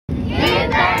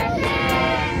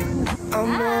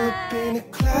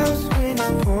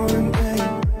pouring rain.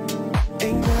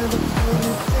 Ain't never put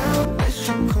it down, that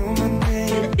should call my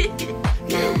name.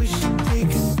 Yeah, we should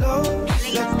take it slow,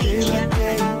 just like day by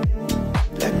day.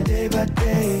 Like day by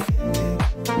day.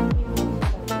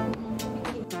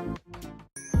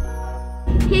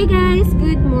 Hey guys!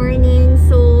 Good morning!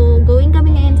 So, going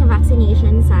kami ngayon sa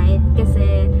vaccination site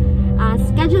kasi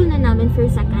schedule na namin for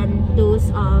second dose.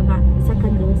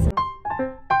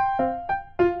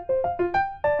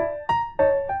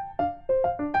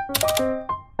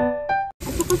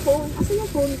 Asan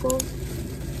yung phone ko?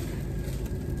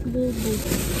 Bubu.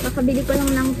 Kakabili ko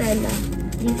lang ng tela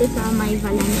dito sa may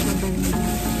Valencia Banda.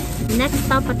 Next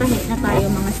stop, patahi na tayo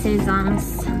mga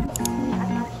sesams.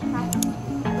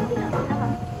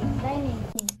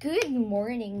 Good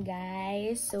morning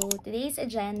guys! So today's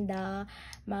agenda,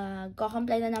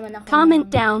 magko-comply na naman ako. Comment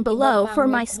down below for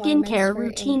my skincare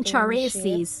routine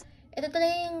Charesies. Ito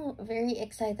talaga yung very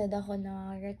excited ako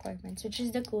na requirements, which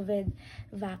is the COVID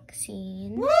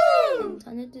vaccine. Woo! And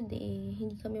sana today,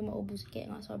 hindi kami maubos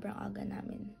kaya nga sobrang aga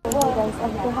namin. Well guys,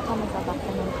 andito na kami sa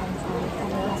vaccination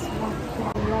site.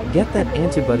 Get that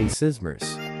antibody sizzmers.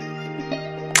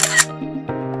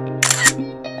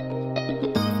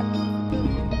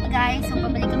 Guys, so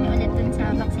pabalik kami ulit dun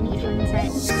sa vaccination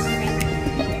site.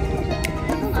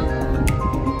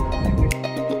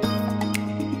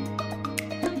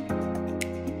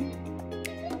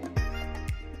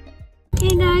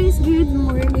 Hey guys, good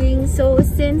morning. So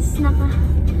since naka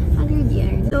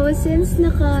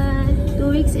 2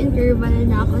 weeks interval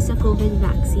na ako sa COVID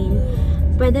vaccine,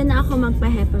 pwede na ako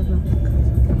magpa-HEPA-vac.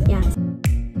 Yeah.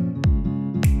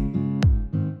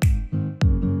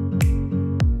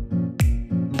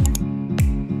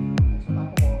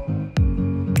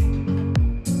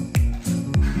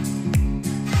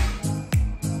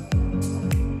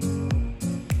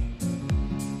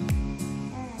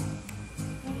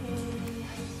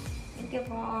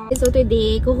 So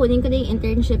today, kukunin ko na yung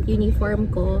internship uniform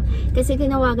ko kasi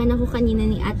tinawagan ako kanina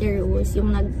ni Ate Rose,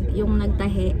 yung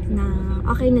nagtahe na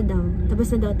okay na daw. Tapos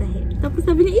na daw tahe. Tapos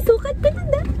sabi niya, isukat ko na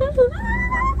daw.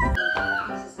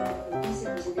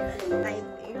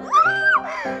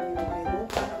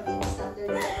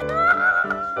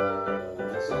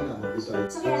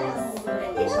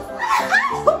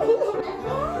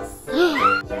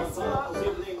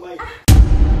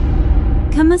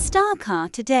 Kamusta ka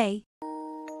today?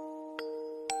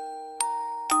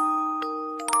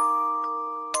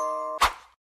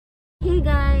 Hey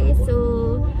guys!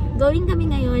 So, going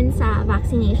kami ngayon sa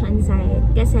vaccination site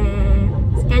kasi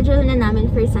schedule na namin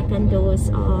for second dose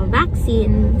of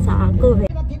vaccine sa COVID.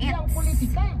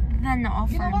 It's the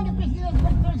na-offer me.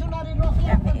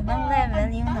 Grabe, ibang level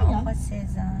yung na-offer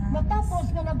sesam.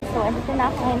 So, andito na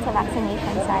ako ngayon sa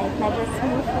vaccination site. Medyo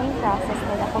smooth yung process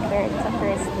nila compared sa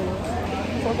first dose.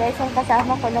 So guys, yung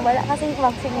kasama ko, nawala kasi yung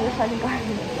vaccination card.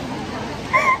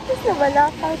 Tapos nawala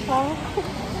pa siya.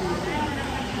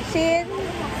 Shin,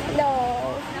 hello.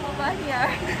 Ano ba niya?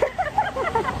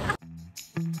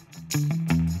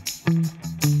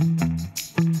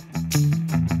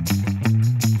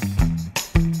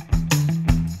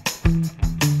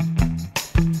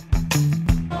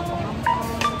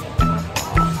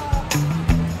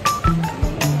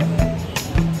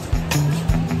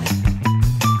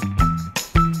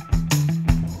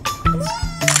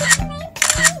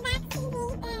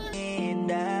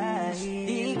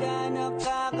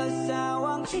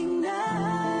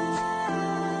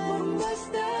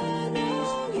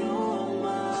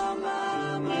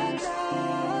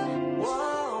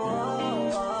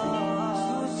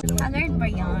 Alert ba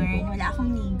yarn? Wala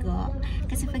akong ligo.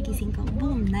 Kasi pagising ko,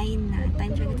 boom, 9 na.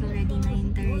 Time check is already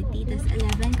 9:30. Tapos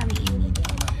 11 kami init.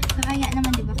 So kaya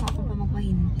naman, di ba, ako pa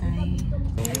magpahintay.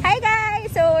 Hi guys!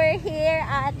 So we're here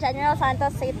at General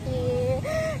Santos City.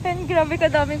 And grabe ka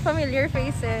daming familiar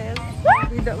faces.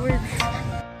 With the words.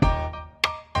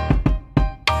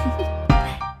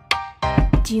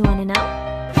 Do you want to know?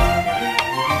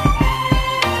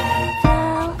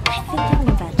 Well, I think I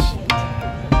know about you.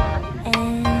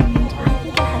 And I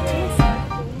think I have to listen.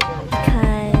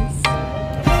 Because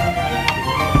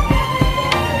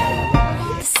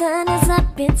the sun is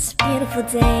up, it's a beautiful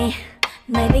day.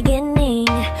 My beginning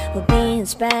will be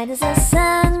as bright as the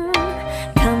sun.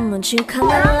 Come, won't you come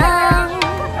along?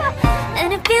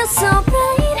 And it feels so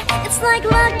bright, it's like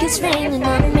luck is raining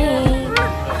on me.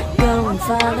 Go and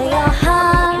follow your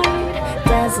heart,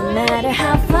 doesn't matter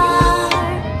how far.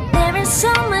 There is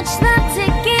so much love to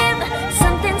give,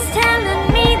 something's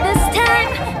telling me this time.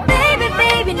 Baby,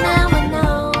 baby, now I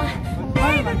know.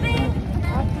 Baby, baby,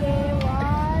 okay,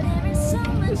 what? There is so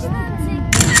much love to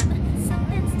give,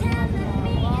 something's telling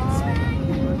me it's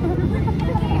right.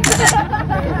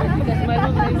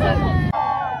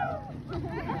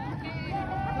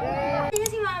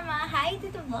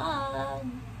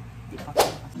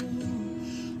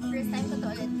 time ko to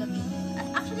ulit gamitin.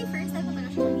 Actually, first time ko to na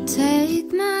siya gamitin. Take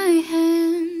my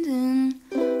hand and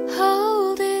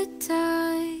hold it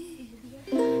tight.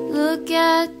 Look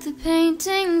at the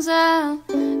paintings, I'll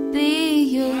be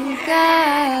your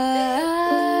guide.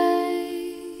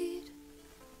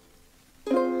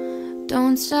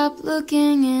 Don't stop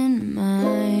looking in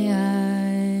my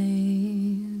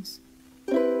eyes.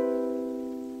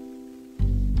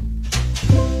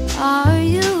 Are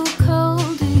you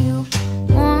cold? Do you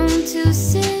want to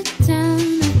sit down?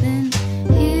 I've been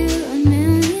here a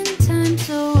million times,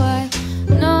 so I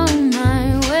know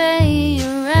my way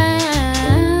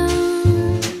around.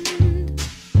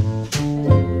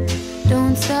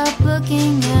 Don't stop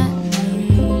looking at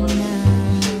me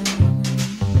now.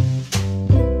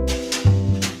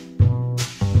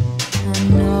 I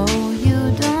know you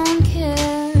don't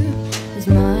care as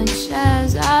much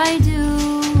as I do,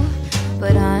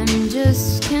 but I'm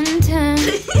just content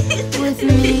with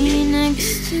me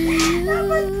next to you.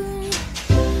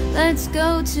 Let's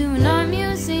go to an art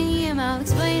museum, I'll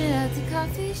explain it at the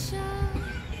coffee shop.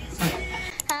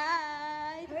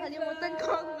 Hi! Nakalimutan ko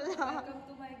ang vlog. Welcome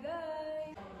to my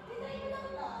guys!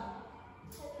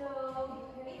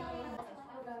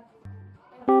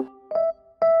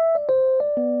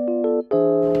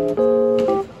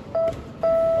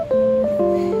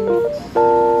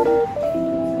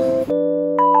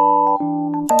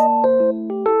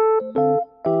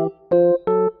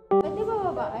 Pwede ba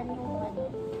babaan yung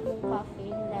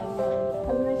coffee level?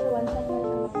 Ano na siya, one shot na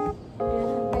siya.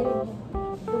 Ay,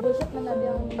 double shot na labi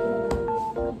ang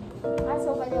So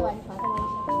pwede one shot.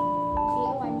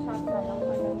 One shot na lang.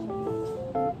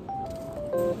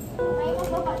 May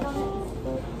magbaba lang na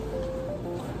isip.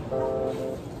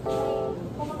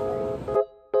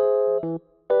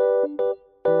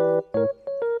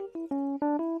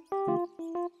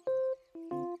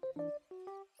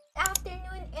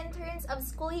 Afternoon interns of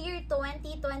school year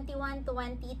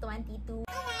 2021-2022.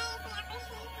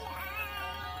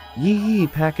 Yee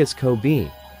Pakas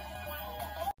Kobe.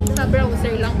 sa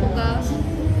browser lang ko ka.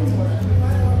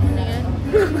 Ano yan?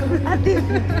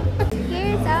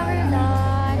 Here's our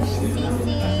lunch.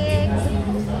 Sisig,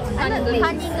 honey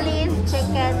glazed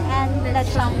chicken, and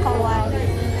lechon kawai.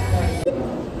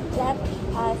 Let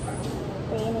us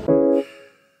train.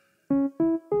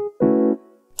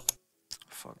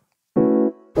 Fuck.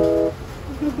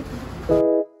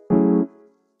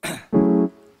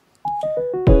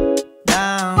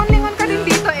 Down. Lingon ka din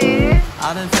dito eh.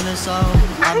 I've been feeling so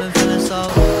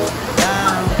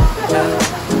down. Can you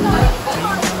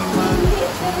tell me why?